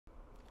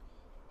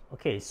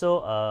Okay,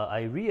 so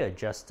I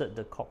readjusted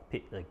the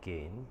cockpit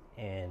again,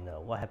 and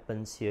what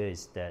happens here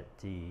is that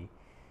the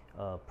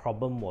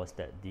problem was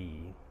that the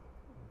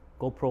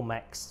GoPro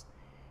Max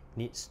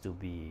needs to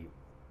be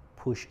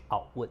pushed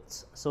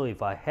outwards. So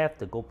if I have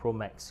the GoPro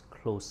Max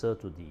closer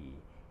to the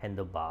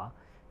handlebar,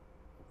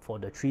 for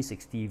the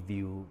 360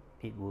 view,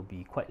 it will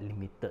be quite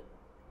limited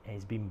and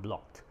it's been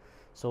blocked.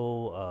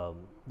 So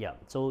yeah,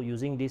 so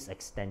using this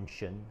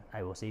extension,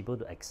 I was able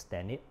to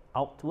extend it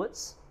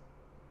outwards.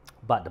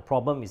 But the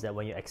problem is that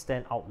when you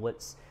extend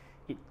outwards,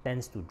 it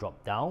tends to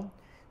drop down.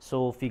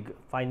 So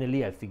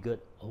finally, I figured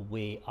a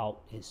way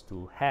out is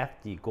to have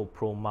the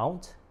GoPro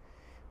mount.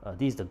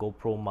 This is the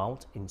GoPro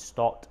mount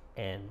installed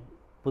and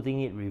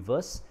putting it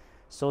reverse,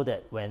 so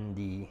that when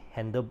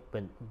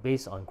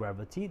based on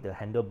gravity, the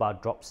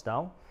handlebar drops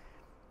down.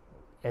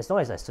 As long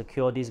as I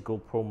secure this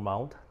GoPro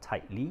mount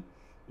tightly,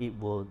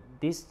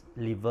 this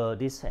lever,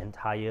 this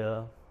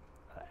entire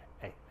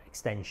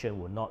extension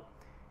will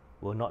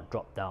not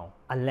drop down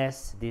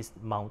unless this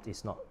mount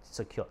is not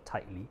secured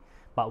tightly.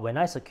 But when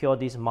I secure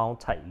this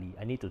mount tightly,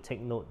 I need to take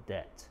note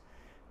that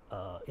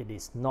it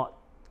is not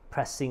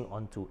pressing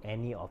onto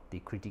any of the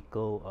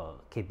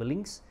critical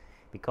cablings,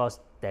 because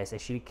there's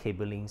actually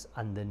cablings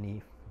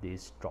underneath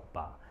this drop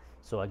bar.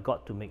 So I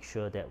got to make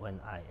sure that when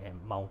I am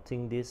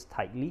mounting this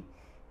tightly,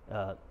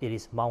 it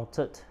is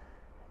mounted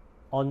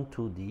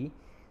onto the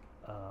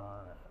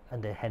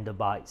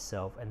handlebar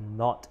itself and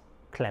not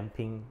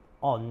clamping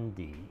on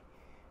the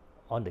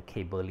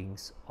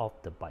cablings of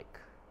the bike,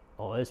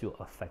 or else you'll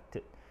affect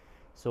it.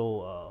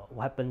 So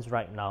what happens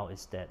right now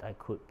is that I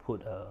could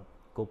put a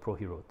GoPro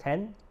Hero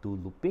 10, do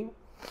looping,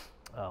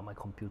 my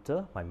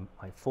computer,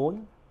 my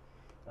phone,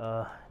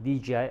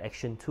 DJI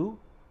Action 2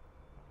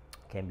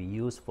 can be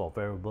used for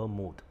variable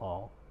mode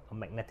or a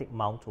magnetic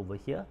mount over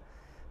here,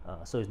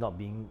 so it's not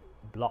being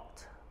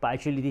blocked. But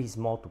actually this is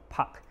more to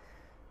park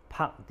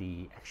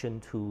the Action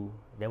 2,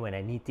 then when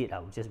I need it, I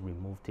will just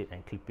remove it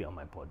and clip it on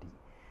my body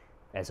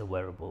as a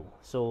wearable.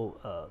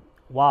 So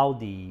while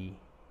the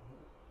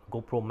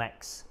GoPro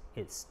Max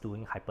it's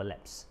doing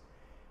hyperlapse,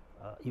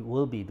 it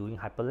will be doing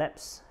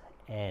hyperlapse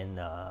and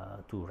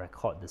to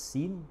record the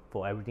scene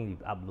for everything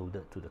you've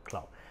uploaded to the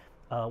cloud.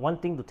 One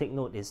thing to take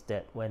note is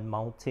that when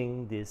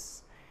mounting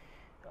this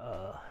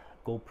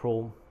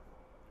GoPro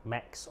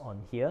Max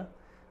on here,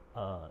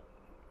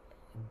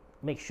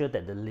 make sure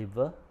that the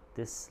lever,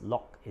 this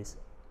lock, is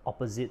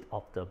opposite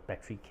of the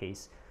battery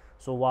case.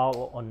 So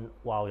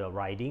while you're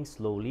riding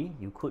slowly,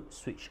 you could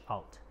switch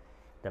out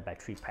the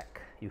battery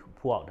pack. You could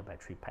pull out the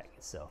battery pack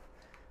itself.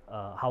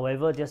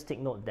 However, just take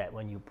note that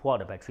when you pull out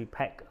the battery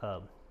pack,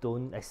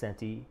 don't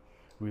accidentally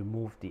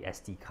remove the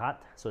SD card.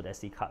 So the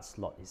SD card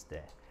slot is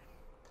there.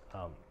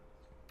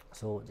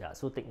 So yeah,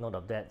 so take note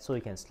of that. So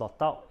you can slot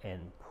out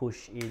and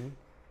push in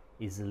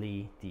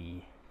easily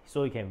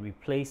so you can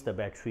replace the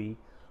battery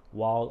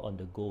while on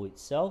the go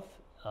itself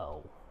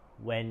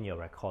when you're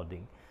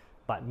recording.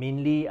 But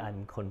mainly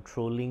I'm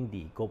controlling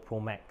the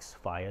GoPro Max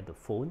via the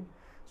phone.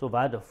 So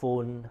via the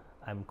phone,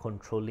 I'm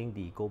controlling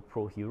the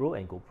GoPro Hero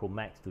and GoPro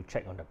Max to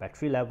check on the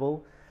battery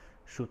level,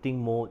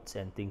 shooting modes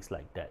and things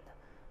like that.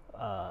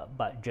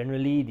 But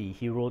generally the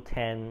Hero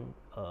 10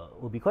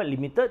 will be quite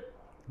limited.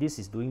 This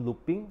is doing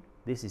looping,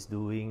 this is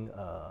doing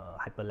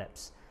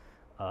hyperlapse.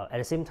 At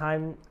the same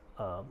time,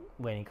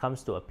 when it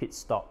comes to a pit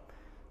stop,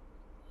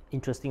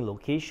 interesting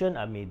location,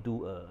 I may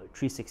do a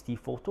 360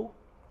 photo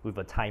with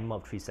a timer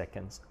of 3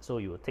 seconds. So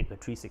you will take a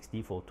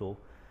 360 photo,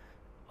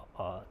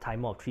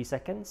 timer of 3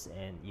 seconds,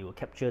 and you will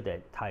capture the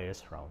entire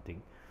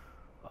surrounding.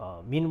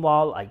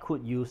 Meanwhile, I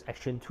could use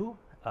Action 2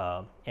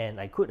 and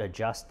I could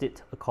adjust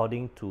it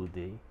according to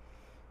the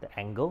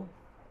angle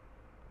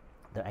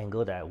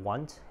that I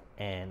want,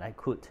 and I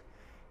could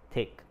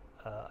take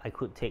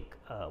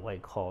what you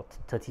call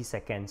 30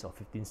 seconds or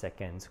 15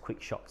 seconds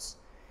quick shots.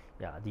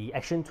 Yeah, the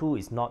Action 2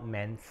 is not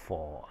meant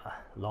for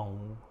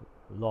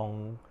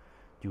long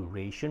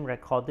duration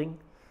recording,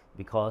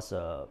 because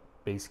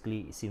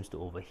basically it seems to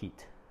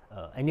overheat.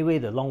 Anyway,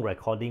 the long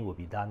recording will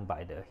be done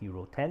by the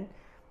Hero 10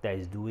 that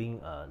is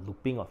doing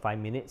looping of 5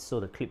 minutes, so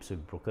the clips will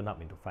be broken up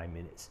into 5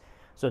 minutes.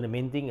 So the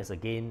main thing is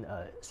again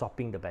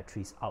swapping the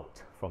batteries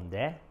out from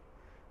there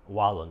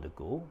while on the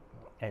go,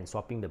 and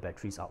swapping the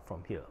batteries out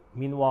from here.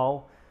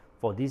 Meanwhile,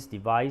 for this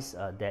device,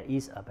 there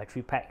is a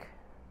battery pack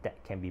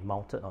that can be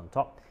mounted on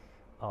top,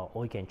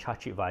 or you can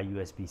charge it via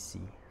USB-C.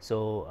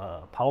 So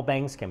power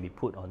banks can be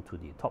put onto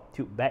the top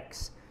tube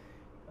bags,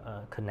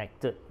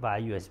 connected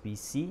via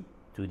USB-C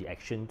to the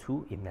Action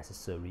 2 if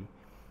necessary.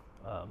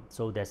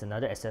 So there's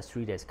another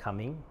accessory that's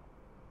coming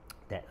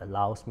that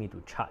allows me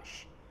to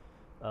charge,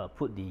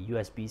 put the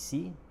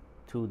USB-C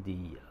to the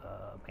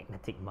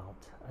magnetic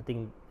mount. I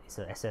think it's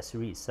an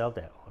accessory itself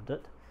that I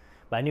ordered.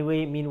 But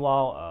anyway,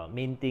 meanwhile,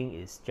 main thing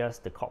is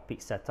just the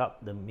cockpit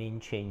setup. The main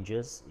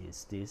changes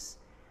is this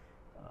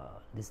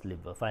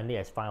lever. Finally,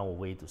 I found a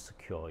way to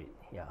secure it.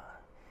 Yeah,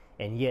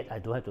 and yet I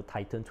don't have to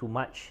tighten too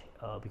much,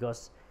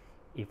 because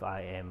if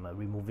I am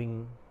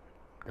removing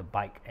the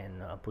bike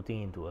and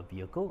putting into a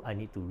vehicle, I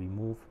need to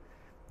remove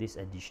this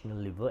additional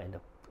lever, and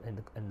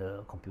in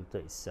the computer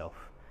itself,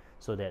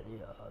 so that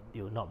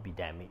it will not be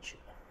damaged.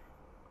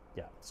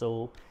 Yeah,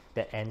 so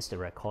that ends the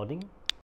recording.